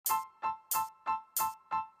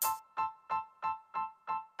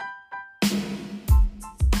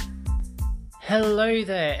Hello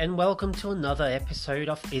there, and welcome to another episode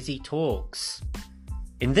of Izzy Talks.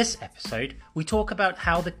 In this episode, we talk about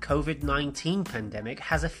how the COVID-19 pandemic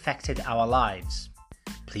has affected our lives.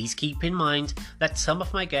 Please keep in mind that some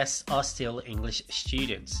of my guests are still English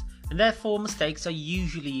students, and therefore mistakes are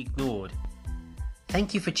usually ignored.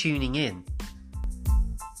 Thank you for tuning in.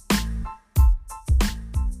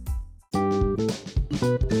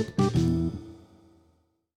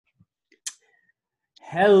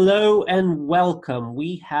 Hello and welcome.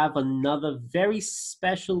 We have another very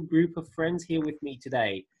special group of friends here with me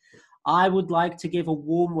today. I would like to give a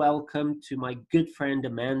warm welcome to my good friend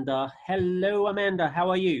Amanda. Hello, Amanda. How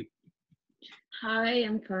are you? Hi,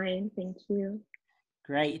 I'm fine. Thank you.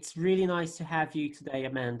 Great. It's really nice to have you today,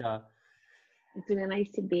 Amanda. It's really nice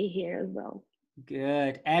to be here as well.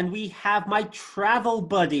 Good. And we have my travel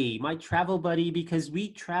buddy because we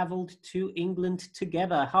traveled to England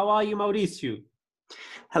together. How are you, Mauricio?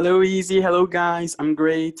 Hello, Easy. Hello, guys. I'm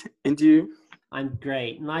great. And you? I'm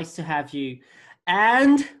great. Nice to have you.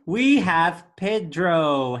 And we have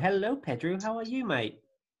Pedro. Hello, Pedro. How are you, mate?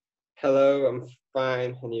 Hello, I'm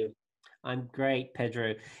fine. And you? I'm great,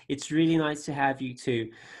 Pedro. It's really nice to have you too.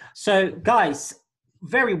 So, guys,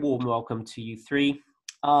 very warm welcome to you three.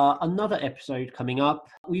 Another episode coming up.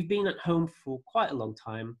 We've been at home for quite a long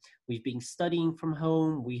time. We've been studying from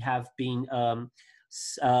home. We have been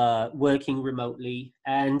working remotely,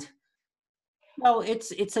 and well,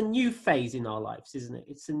 it's a new phase in our lives, isn't it?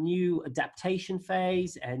 It's a new adaptation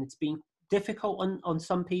phase, and it's been difficult on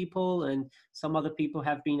some people, and some other people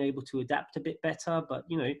have been able to adapt a bit better. But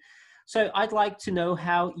so I'd like to know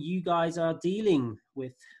how you guys are dealing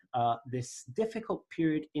with this difficult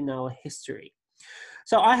period in our history.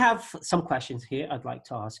 So I have some questions here I'd like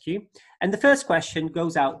to ask you. And the first question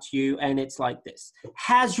goes out to you, and it's like this.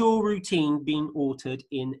 Has your routine been altered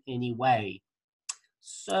in any way?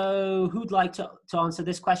 So who'd like to answer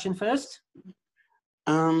this question first?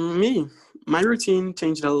 Me. My routine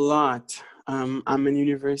changed a lot. I'm a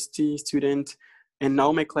university student, and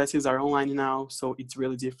all my classes are online now, so it's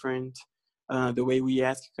really different. The way we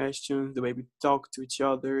ask questions, the way we talk to each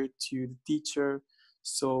other, to the teacher.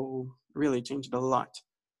 So really changed a lot.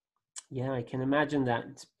 Yeah, I can imagine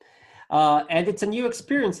that. And it's a new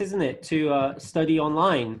experience, isn't it, to study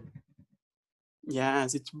online?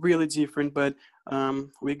 Yes, it's really different, but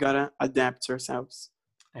we gotta adapt ourselves.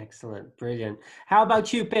 Excellent, brilliant. How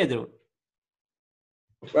about you, Pedro?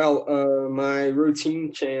 Well, my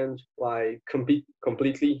routine changed like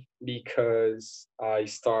completely because I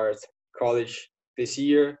start college this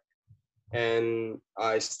year, and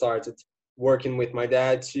I started working with my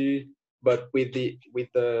dad too. But with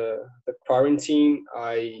the quarantine,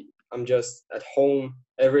 I'm just at home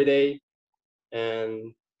every day,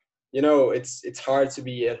 and it's hard to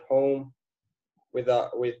be at home with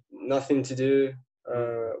nothing to do,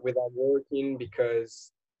 without working,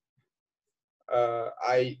 because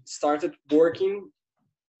I started working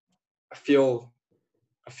a few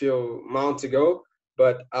months ago,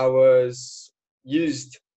 but I was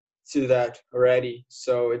used to that already,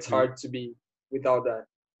 so it's hard to be without that.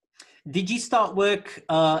 Did you start work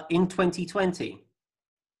in 2020?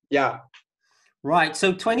 Yeah. Right,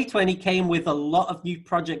 so 2020 came with a lot of new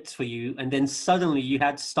projects for you, and then suddenly you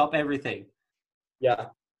had to stop everything. Yeah.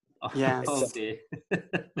 Yes. Oh dear.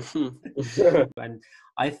 And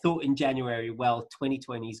I thought in January, well,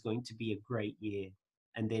 2020 is going to be a great year.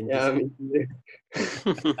 And then Yeah,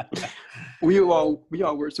 we all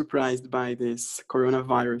were surprised by this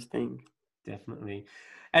coronavirus thing. Definitely.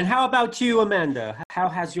 And how about you, Amanda? How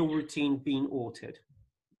has your routine been altered?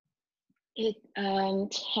 It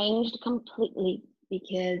changed completely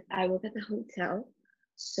because I work at the hotel.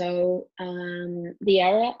 So the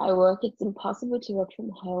area I work, it's impossible to work from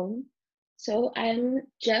home. So I'm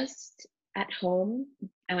just at home.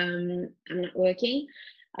 I'm not working.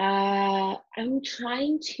 I'm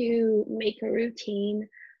trying to make a routine,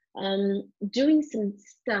 doing some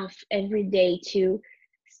stuff every day to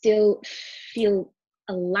still feel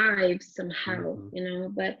alive somehow,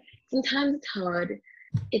 but sometimes it's hard.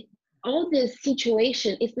 It all this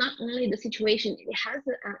situation, it's not only the situation, it has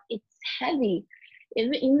it's heavy.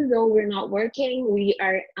 Even though we're not working, we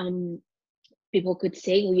are people could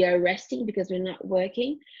say we are resting because we're not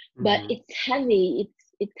working, but it's heavy.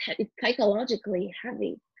 It's psychologically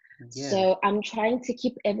heavy. Yeah. So I'm trying to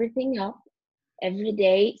keep everything up every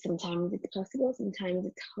day. Sometimes it's possible, sometimes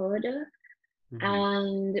it's harder,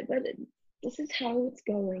 but this is how it's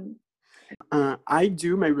going. I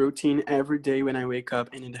do my routine every day when I wake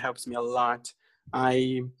up, and it helps me a lot.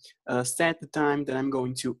 I set the time that I'm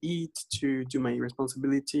going to eat, to do my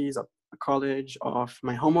responsibilities of college, of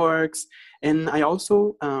my homeworks, and I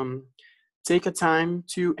also take a time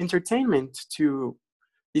to entertainment, to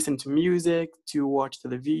listen to music, to watch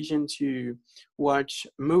television, to watch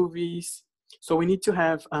movies. So we need to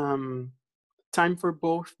have time for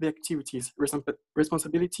both the activities,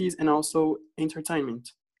 responsibilities, and also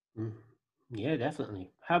entertainment. Mm. Yeah,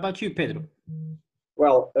 definitely. How about you, Pedro?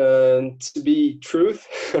 Well, to be truth,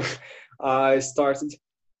 I started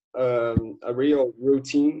a real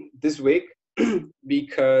routine this week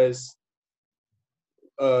because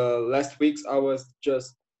last weeks I was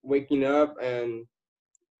just waking up and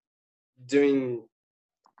doing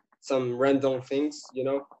some random things. You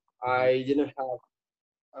know, I didn't have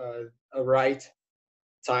a right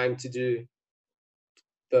time to do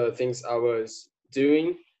the things I was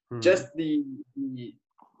doing. Just the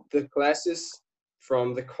classes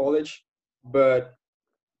from the college, but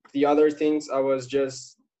the other things I was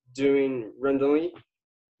just doing randomly.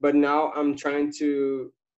 But now I'm trying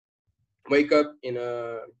to wake up in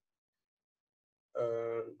a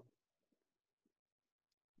uh,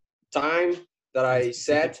 time that I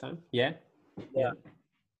Specific set, time? Yeah. Yeah.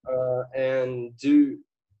 and do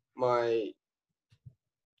what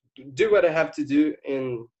I have to do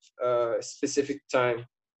in a specific time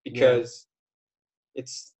because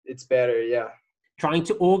it's better. Yeah, Trying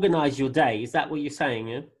to organize your day. Is that what you're saying?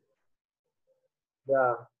 Yeah.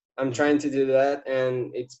 yeah. I'm trying to do that,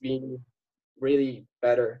 and it's been really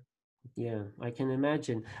better. Yeah, I can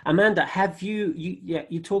imagine. Amanda, have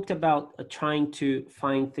you talked about trying to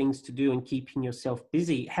find things to do and keeping yourself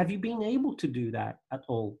busy. Have you been able to do that at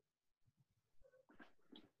all?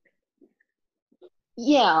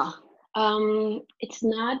 Yeah, it's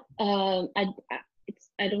not. I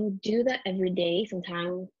don't do that every day.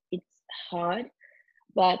 Sometimes it's hard,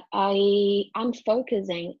 but I'm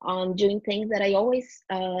focusing on doing things that I always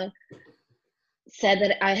said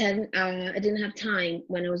that I didn't have time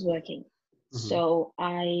when I was working. So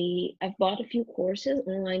I've bought a few courses,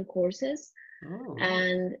 online courses,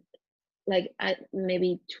 and like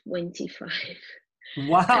maybe 25.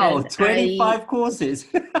 Wow, And 25 courses.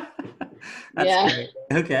 That's yeah, great.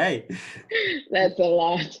 Okay. that's a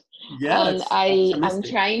lot. And Yes, I'm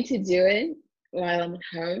optimistic. trying to do it while I'm at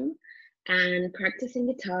home and practicing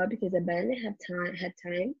guitar because I barely had time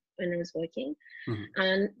when I was working.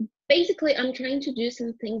 And basically I'm trying to do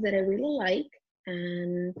some things that I really like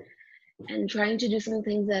and trying to do some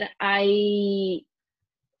things that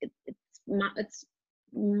it's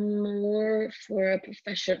more for a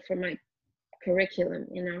profession, for my curriculum,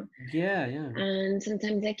 you know. Yeah, yeah. And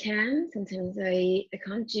sometimes I can, sometimes I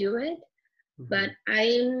can't do it, but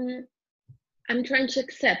I'm trying to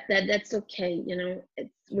accept that that's okay, you know.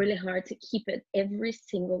 It's really hard to keep it every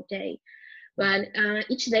single day, but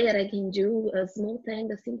each day that I can do a small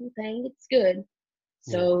thing, a simple thing, it's good.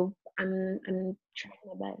 So I'm trying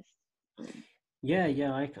my best. Yeah,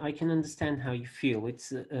 yeah, I can understand how you feel. It's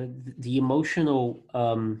the emotional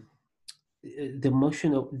the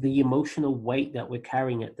emotional weight that we're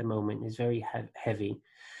carrying at the moment is very heavy.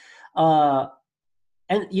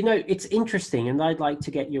 And you know, it's interesting, and I'd like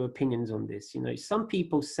to get your opinions on this. You know, some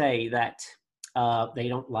people say that they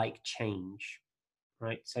don't like change,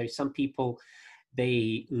 right? So some people,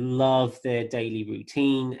 they love their daily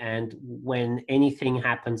routine, and when anything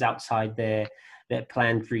happens outside their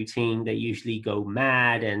planned routine, they usually go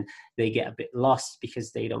mad and they get a bit lost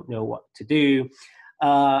because they don't know what to do.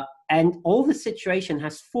 And all the situation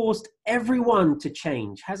has forced everyone to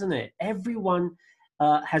change, hasn't it? Everyone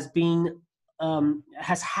has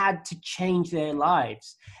had to change their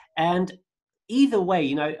lives. And either way,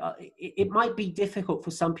 you know, it might be difficult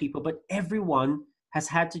for some people, but everyone has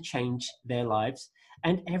had to change their lives,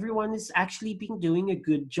 and everyone has actually been doing a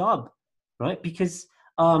good job, right? Because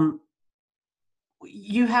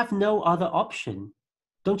you have no other option.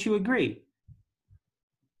 Don't you agree?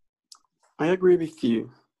 I agree with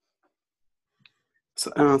you.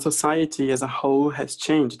 So, society as a whole has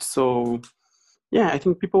changed. So, yeah, I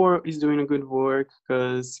think is doing a good work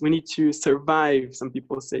because we need to survive, some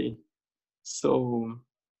people say. So,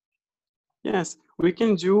 yes, we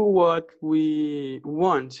can do what we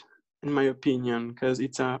want, in my opinion, because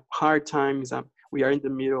it's a hard time. We are in the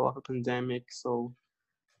middle of a pandemic, so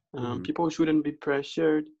people shouldn't be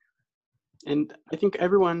pressured. And I think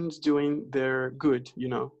everyone's doing their good, you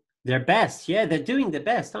know. Their best. Yeah, they're doing their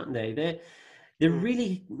best, aren't they? They're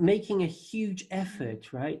really making a huge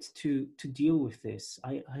effort, right, to deal with this.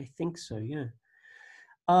 I think so, yeah.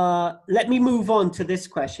 Let me move on to this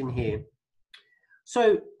question here.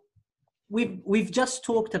 So we've just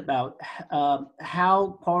talked about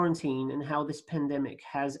how quarantine and how this pandemic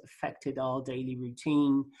has affected our daily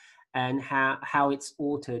routine and how it's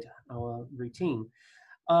altered our routine.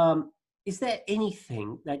 Is there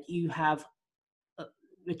anything that you have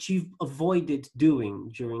that you've avoided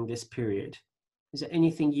doing during this period? Is there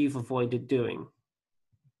anything you've avoided doing?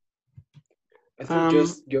 I think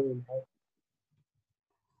just going out,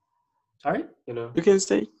 Sorry? you know. You can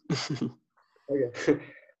say. Okay.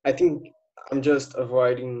 I think I'm just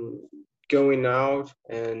avoiding going out,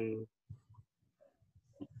 and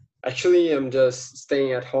actually I'm just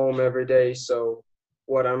staying at home every day. So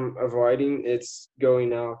what I'm avoiding is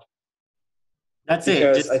going out That's it,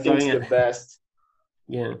 because I just think it's going the out. best.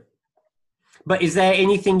 Yeah. But is there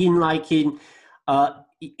anything in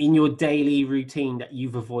your daily routine that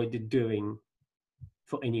you've avoided doing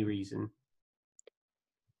for any reason?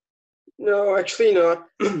 No, actually not.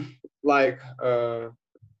 Like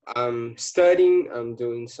I'm studying, I'm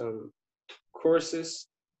doing some courses.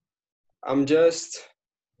 I'm just,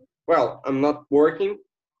 well, I'm not working,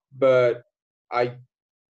 but I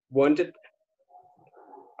wanted.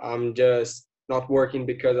 I'm just not working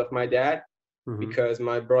because of my dad, Mhm. because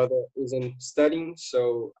my brother isn't studying,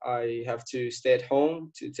 so I have to stay at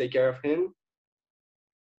home to take care of him.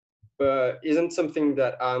 But isn't something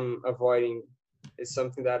that I'm avoiding. It's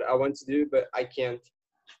something that I want to do, but I can't.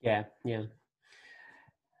 Yeah, yeah.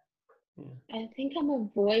 I think I'm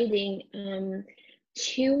avoiding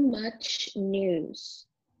too much news.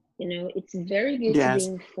 You know, it's very good to be Yes,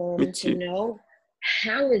 me informed, to too. know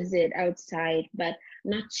how is it outside, but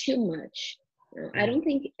not too much. I don't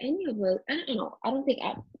think any of us, I don't know, I don't think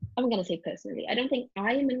I'm gonna say personally, I don't think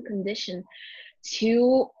I am in condition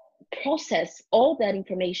to process all that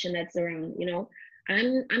information that's around, you know.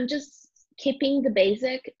 I'm just keeping the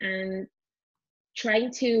basic and trying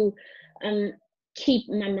to um keep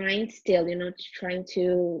my mind still, you know, trying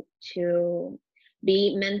to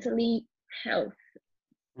be mentally health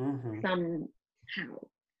Mm-hmm. somehow.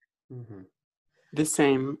 Mm-hmm. The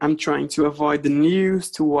same. I'm trying to avoid the news,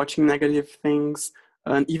 to watching negative things,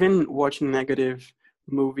 and even watching negative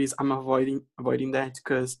movies. I'm avoiding that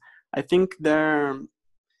because I think there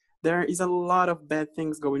is a lot of bad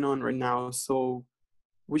things going on right now. So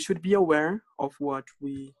we should be aware of what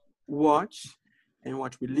we watch and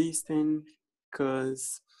what we listen,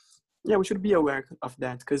 because yeah, we should be aware of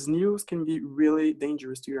that because news can be really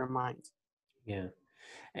dangerous to your mind. Yeah.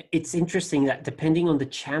 It's interesting that depending on the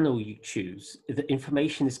channel you choose, the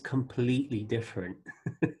information is completely different,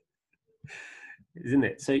 isn't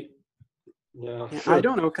it? So Yeah. Yeah, I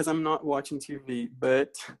don't know because I'm not watching TV,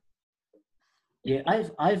 but yeah,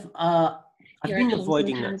 I've Here at been home,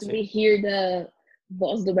 avoiding that sometimes too. we hear the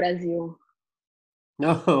Voz do Brasil.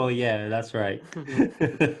 Oh yeah, that's right.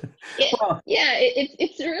 Yeah, Well, yeah,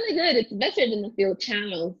 it's really good. It's better than the field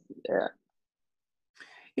channels.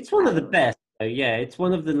 it's one I of the don't know. best. Yeah, it's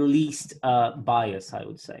one of the least biased, I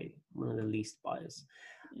would say. One of the least biased.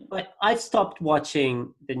 But I've stopped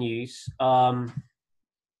watching the news. I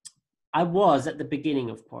was at the beginning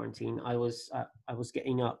of quarantine. I was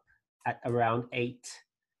getting up at around 8,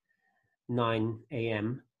 9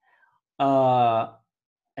 a.m. Uh,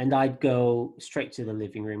 and I'd go straight to the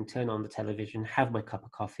living room, turn on the television, have my cup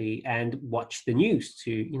of coffee, and watch the news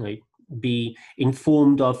to, be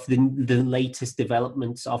informed of the latest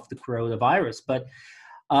developments of the coronavirus. But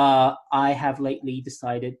I have lately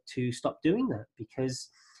decided to stop doing that because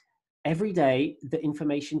every day the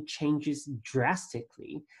information changes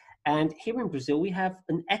drastically. And here in Brazil, we have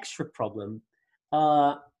an extra problem.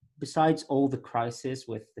 Uh, Besides all the crisis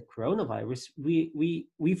with the coronavirus,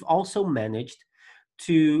 we've also managed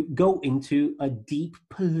to go into a deep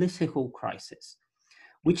political crisis,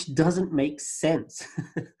 which doesn't make sense,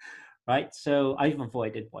 right? So I've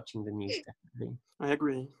avoided watching the news definitely. I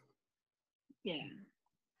agree. Yeah.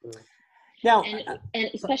 Now, And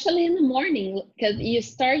especially in the morning, because you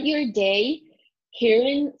start your day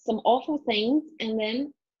hearing some awful things, and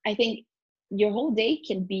then I think your whole day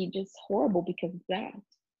can be just horrible because of that.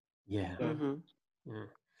 yeah, Yeah. Mm-hmm. yeah,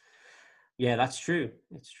 yeah, that's true.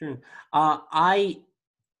 It's true. I've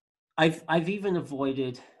even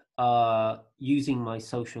avoided using my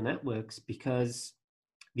social networks because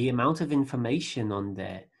the amount of information on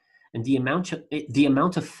there and the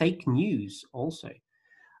amount of fake news also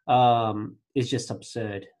is just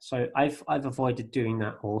absurd. So I've avoided doing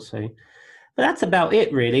that also. But that's about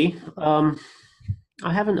it, really.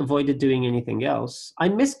 I haven't avoided doing anything else. I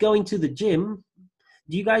miss going to the gym.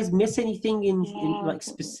 Do you guys miss anything in Yeah. like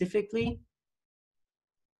specifically?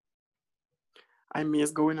 I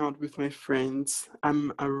miss going out with my friends.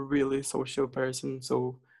 I'm a really social person,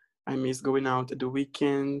 so I miss going out at the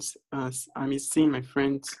weekends. I miss seeing my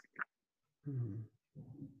friends. Hmm.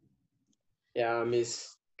 Yeah, I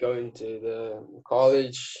miss going to the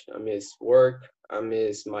college. I miss work. I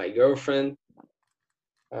miss my girlfriend.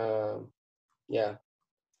 Yeah,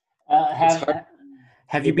 Uh, it's have hard.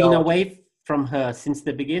 Have you been away from her since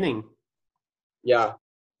the beginning? Yeah,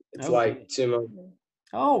 it's Okay. like 2 months.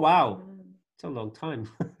 Oh, wow. It's a long time.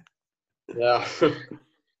 Yeah.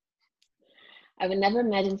 I would never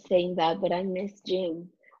imagine saying that, but I miss gym.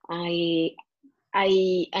 I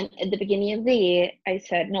and at the beginning of the year, I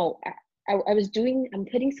said no. I'm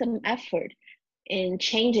putting some effort in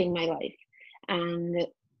changing my life, and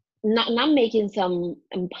not making some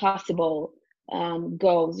impossible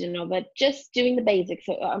goals, you know, but just doing the basics.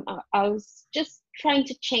 So I was just trying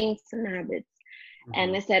to change some habits,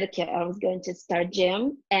 and I said, okay, I was going to start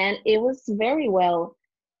gym, and it was very well.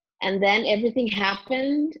 And then everything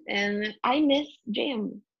happened, and I miss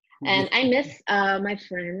gym, and I miss my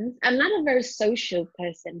friends. I'm not a very social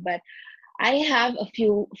person, but I have a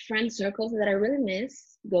few friend circles that I really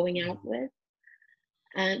miss going out with,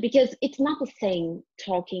 because it's not the same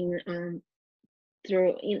talking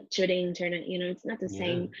through the internet. You know, it's not the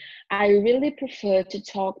same. I really prefer to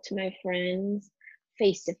talk to my friends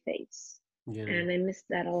face to face, and I miss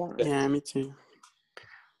that a lot. Yeah, me too.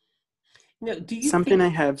 No, do you Something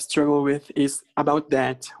think... I have struggled with is about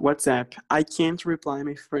that WhatsApp. I can't reply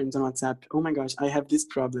my friends on WhatsApp. Oh my gosh, I have this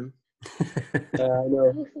problem. I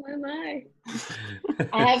know. Oh, so am I.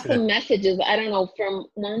 I have some messages, I don't know, from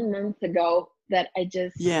 1 month ago that I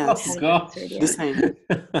just haven't answered yet. The same.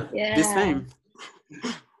 Yeah. The same.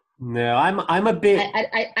 No, I'm a bit...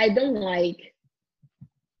 I don't like...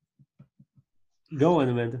 Go on,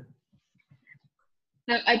 Amanda.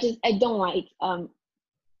 I don't like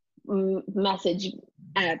message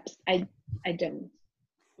apps. I don't.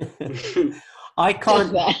 I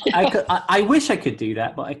can't. I wish I could do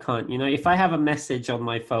that, but I can't. You know, if I have a message on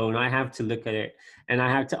my phone, I have to look at it and I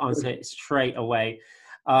have to answer it straight away.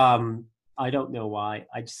 I don't know why.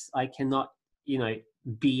 I cannot, you know,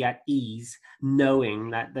 be at ease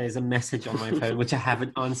knowing that there's a message on my phone which I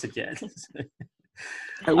haven't answered yet.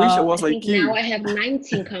 I wish I was like you. Now I have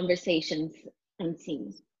 19 conversations on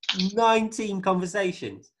Teams. 19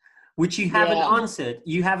 conversations, which you haven't answered.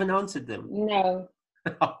 You haven't answered them. No.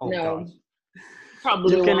 Oh, no. gosh.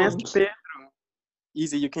 Probably you can won't. ask Pedro.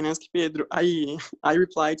 Easy. You can ask Pedro. I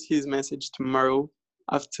replied to his message tomorrow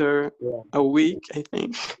after a week, I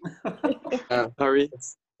think. Sorry.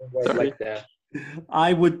 Like that.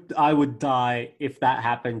 I would die if that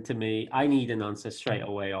happened to me. I need an answer straight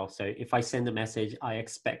away. Also, if I send a message, I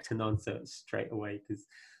expect an answer straight away, because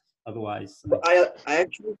otherwise.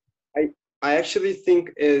 I actually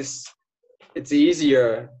think it's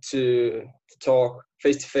easier to talk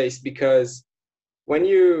face to face, because when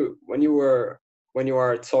you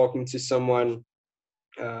are talking to someone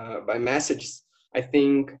by messages, I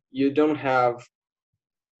think you don't have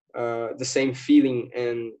the same feeling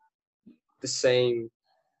and the same,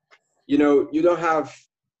 you know, you don't have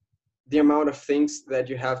the amount of things that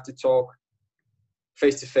you have to talk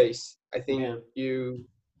face to face. I think you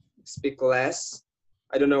speak less.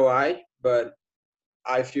 I don't know why, but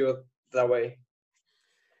I feel that way.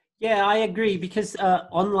 Yeah, I agree, because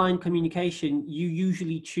online communication, you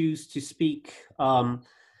usually choose to speak.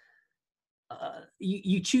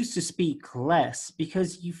 You choose to speak less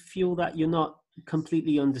because you feel that you're not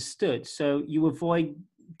completely understood. So you avoid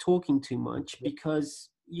talking too much because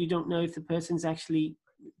you don't know if the person's actually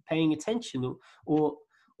paying attention or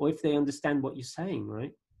if they understand what you're saying,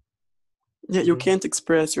 right? Yeah, you can't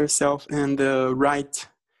express yourself in the right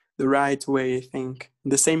way, I think.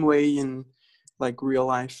 The same way in like real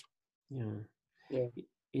life. Yeah.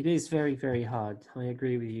 It is very, very hard. I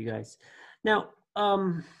agree with you guys. Now,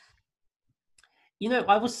 you know,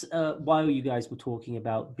 I was, while you guys were talking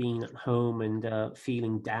about being at home and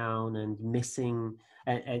feeling down and missing,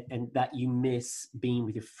 and that you miss being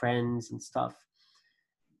with your friends and stuff,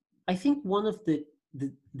 I think one of the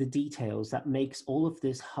details that makes all of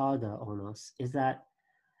this harder on us is that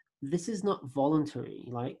this is not voluntary.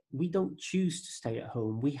 Like, we don't choose to stay at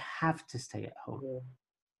home. We have to stay at home.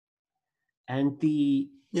 And the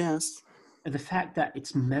fact that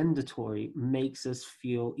it's mandatory makes us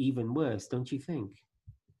feel even worse, don't you think?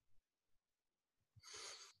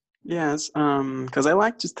 Yes, because I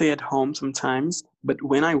like to stay at home sometimes, but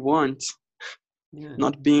when I want,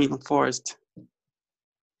 not being forced.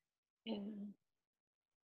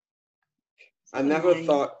 I never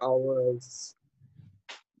thought I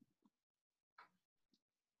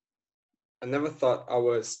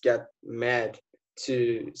was get mad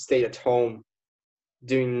to stay at home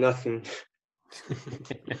doing nothing.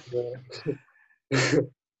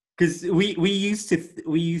 Because we used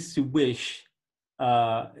to wish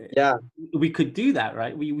we could do that,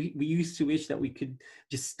 right? We used to wish that we could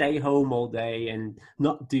just stay home all day and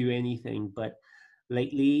not do anything, but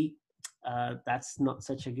lately that's not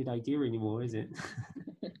such a good idea anymore, is it?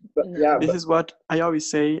 But No. yeah, This but is what I always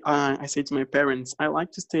say. I say to my parents, I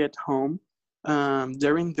like to stay at home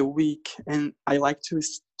during the week, and I like to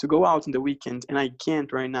go out in the weekend, and I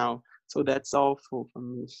can't right now. So that's awful for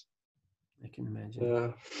me. I can imagine.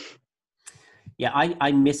 yeah, Yeah,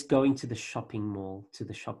 I miss going to the shopping mall, to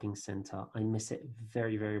the shopping center. I miss it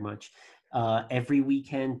very, very much. Every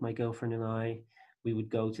weekend, my girlfriend and I, we would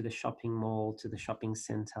go to the shopping mall, to the shopping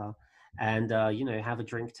center, and have a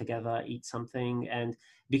drink together, eat something. And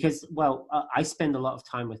because, well, I spend a lot of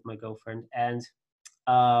time with my girlfriend, and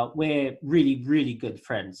we're really, really good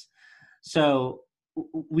friends. So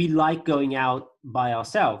we like going out by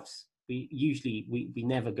ourselves. We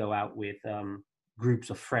never go out with groups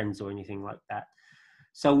of friends or anything like that.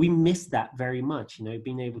 So we miss that very much,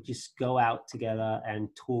 being able to just go out together and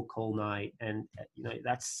talk all night. And,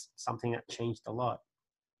 that's something that changed a lot.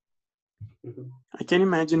 mhm. I can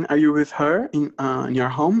imagine. Are you with her in your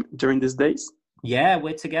home during these days? Yeah,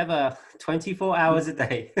 we're together 24 hours a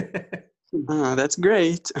day. That's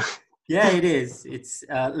great. Yeah, it is. It's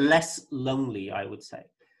less lonely, I would say.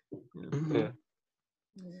 Yeah. Mhm.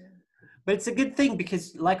 Yeah. But it's a good thing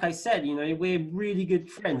because, like I said, we're really good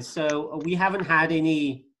friends. So we haven't had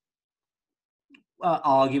any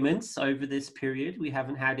arguments over this period. We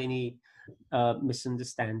haven't had any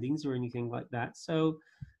misunderstandings or anything like that. So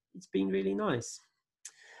it's been really nice.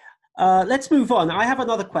 Let's move on. I have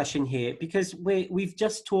another question here because we've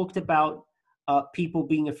just talked about people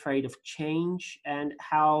being afraid of change and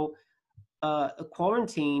how a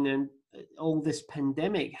quarantine and all this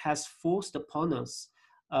pandemic has forced upon us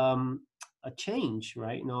a change,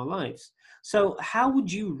 right, in our lives. So how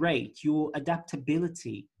would you rate your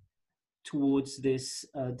adaptability towards this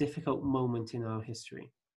difficult moment in our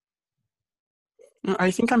history? I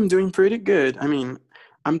think I'm doing pretty good. I mean,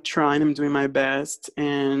 I'm trying, I'm doing my best,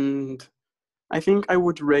 and I think I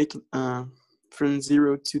would rate from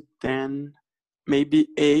 0 to 10, maybe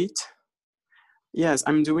 8. Yes,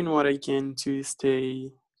 I'm doing what I can to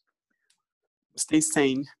stay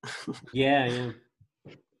sane. Yeah, yeah.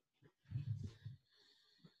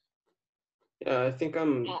 Yeah, I think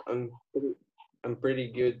I'm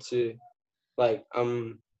pretty good too. Like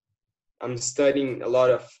I'm studying a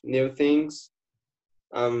lot of new things.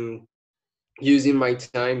 I'm using my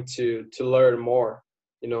time to learn more.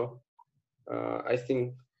 You know, I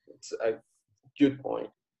think it's a good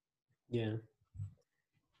point. Yeah.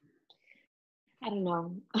 I don't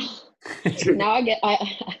know. Now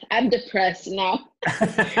I'm depressed now.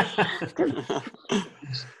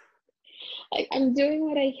 I'm doing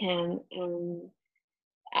what I can.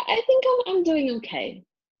 I think I'm doing okay.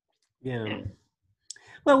 Yeah. Yeah.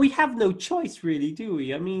 Well, we have no choice, really, do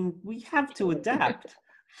we? I mean, we have to adapt.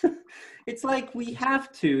 It's like we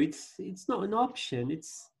have to. It's not an option.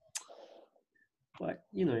 It's but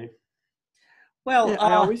Well, Yeah,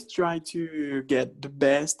 I always try to get the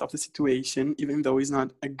best of the situation, even though it's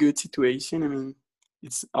not a good situation. I mean,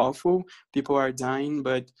 it's awful. People are dying,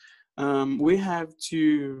 but we have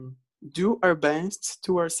to do our best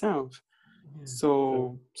to ourselves, yeah,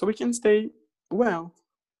 so we can stay well,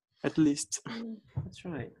 at least. that's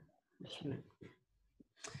right. That's right.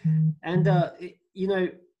 And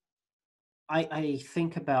I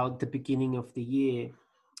think about the beginning of the year,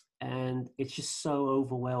 and it's just so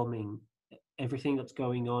overwhelming. Everything that's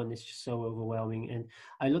going on is just so overwhelming. And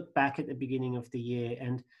I look back at the beginning of the year,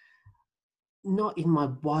 and not in my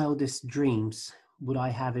wildest dreams would I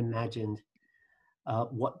have imagined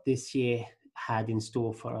what this year had in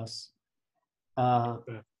store for us. Yeah.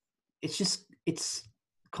 It's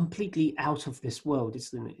completely out of this world,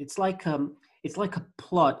 isn't it? It's like a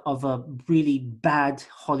plot of a really bad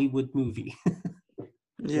Hollywood movie.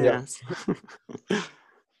 Yeah. Yes.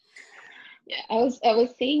 Yeah, I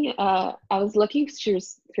was looking through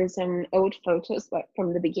some old photos like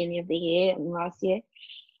from the beginning of the year and last year,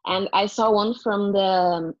 and I saw one from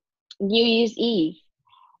the New Year's Eve,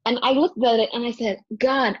 and I looked at it and I said,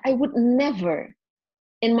 God, I would never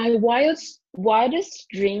in my wildest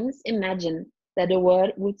dreams imagine that the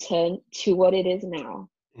world would turn to what it is now.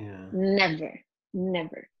 Yeah. Never,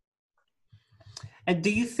 never. And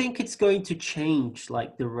do you think it's going to change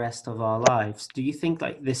like the rest of our lives? Do you think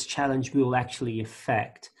like this challenge will actually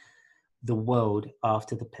affect the world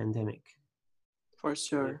after the pandemic? For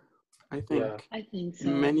sure. I Yeah. think I think so.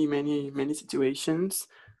 in many situations,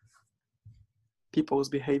 people's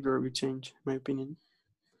behavior will change, in my opinion.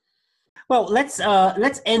 Well, let's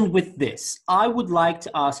end with this. I would like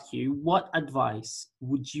to ask you, what advice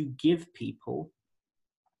would you give people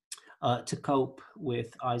to cope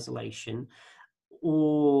with isolation,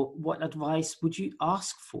 or what advice would you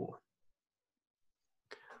ask for?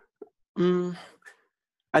 Mm,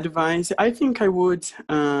 advice, I think I would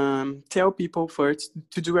tell people first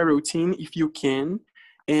to do a routine if you can.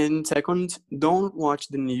 And second, don't watch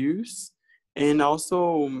the news. And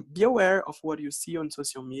also be aware of what you see on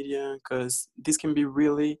social media because this can be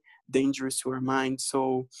really dangerous to our mind.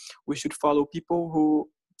 So we should follow people who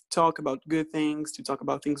talk about good things, to talk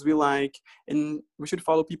about things we like. And we should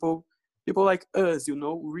follow people like us,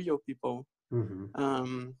 real people.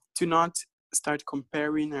 To not start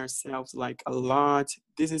comparing ourselves like a lot.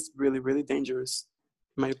 This is really, really dangerous,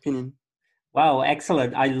 in my opinion. Wow,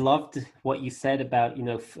 excellent. I loved what you said about,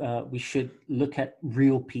 we should look at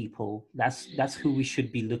real people. That's who we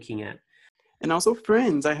should be looking at. And also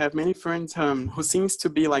friends. I have many friends who seems to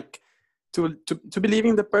be like to be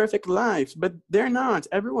living the perfect life, but they're not.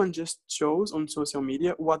 Everyone just shows on social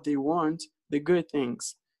media what they want, the good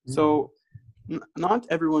things. So not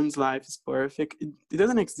everyone's life is perfect. It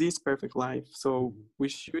doesn't exist perfect life. So we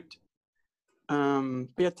should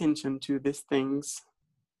pay attention to these things.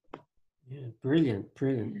 Yeah, brilliant.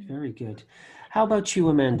 Very good. How about you,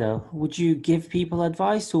 Amanda? Would you give people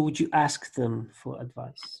advice or would you ask them for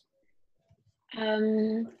advice?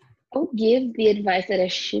 I'll give the advice that I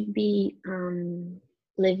should be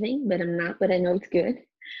living, but I'm not, but I know it's good.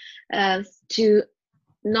 To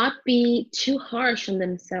not be too harsh on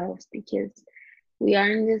themselves because we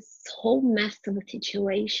are in this whole mess of a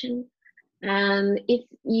situation. And if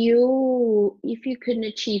you couldn't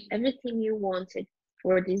achieve everything you wanted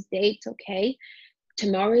for this day, it's okay.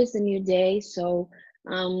 Tomorrow is a new day, so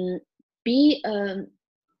be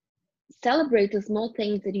celebrate the small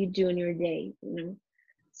things that you do in your day,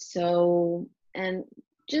 So, and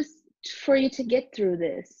just for you to get through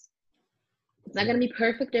this, it's not going to be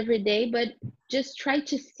perfect every day, but just try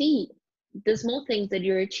to see the small things that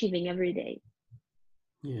you're achieving every day.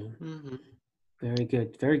 Yeah. Very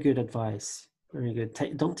good. Very good advice. Very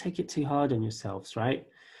good. Don't take it too hard on yourselves, right?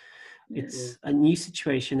 It's a new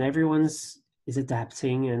situation. Everyone's is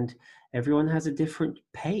adapting and everyone has a different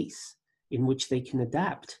pace in which they can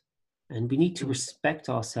adapt. And we need to respect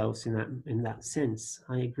ourselves in that sense.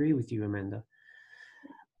 I agree with you, Amanda.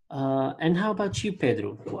 And how about you,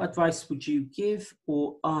 Pedro? What advice would you give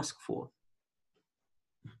or ask for?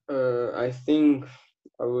 I think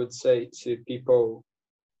I would say to people,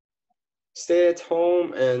 stay at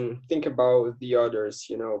home and think about the others,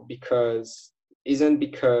 because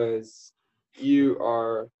you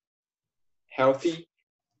are healthy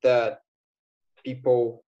that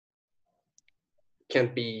people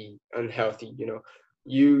can't be unhealthy.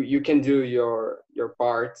 You can do your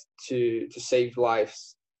part to save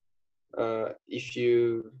lives if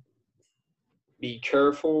you be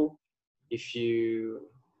careful, if you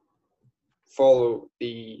follow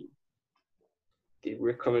the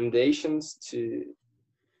recommendations to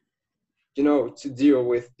deal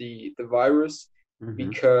with the virus.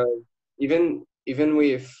 Because even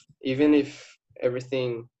if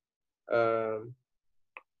everything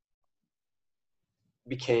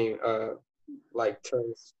became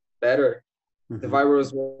turns better, the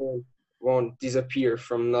virus won't disappear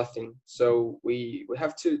from nothing. So we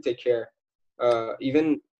have to take care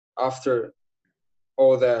even after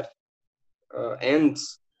all that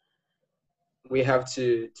ends. We have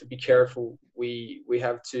to be careful. We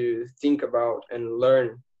have to think about and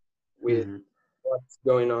learn with what's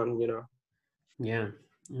going on, Yeah.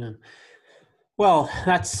 Well,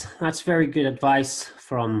 that's very good advice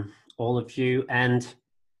from all of you, and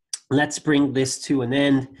let's bring this to an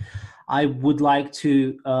end. I would like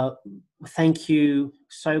to thank you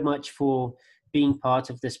so much for being part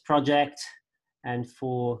of this project and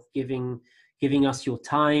for giving us your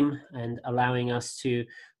time and allowing us to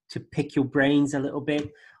pick your brains a little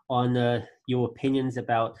bit on your opinions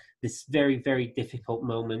about this very, very difficult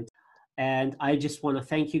moment. And I just want to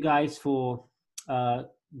thank you guys for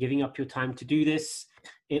giving up your time to do this.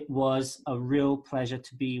 It was a real pleasure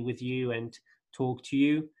to be with you and talk to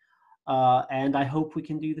you. And I hope we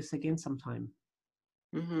can do this again sometime.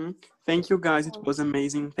 Thank you, guys. It was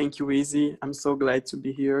amazing. Thank you, Izzy. I'm so glad to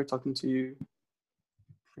be here talking to you.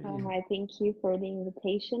 I thank you for the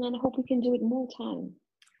invitation, and I hope we can do it more time.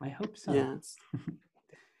 I hope so. Yes.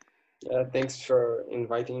 Yeah, thanks for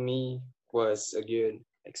inviting me. It was a good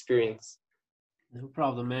experience. No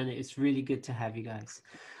problem, man. It's really good to have you guys.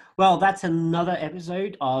 Well, that's another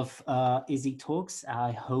episode of Izzy Talks.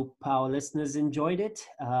 I hope our listeners enjoyed it,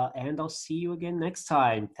 and I'll see you again next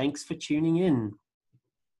time. Thanks for tuning in.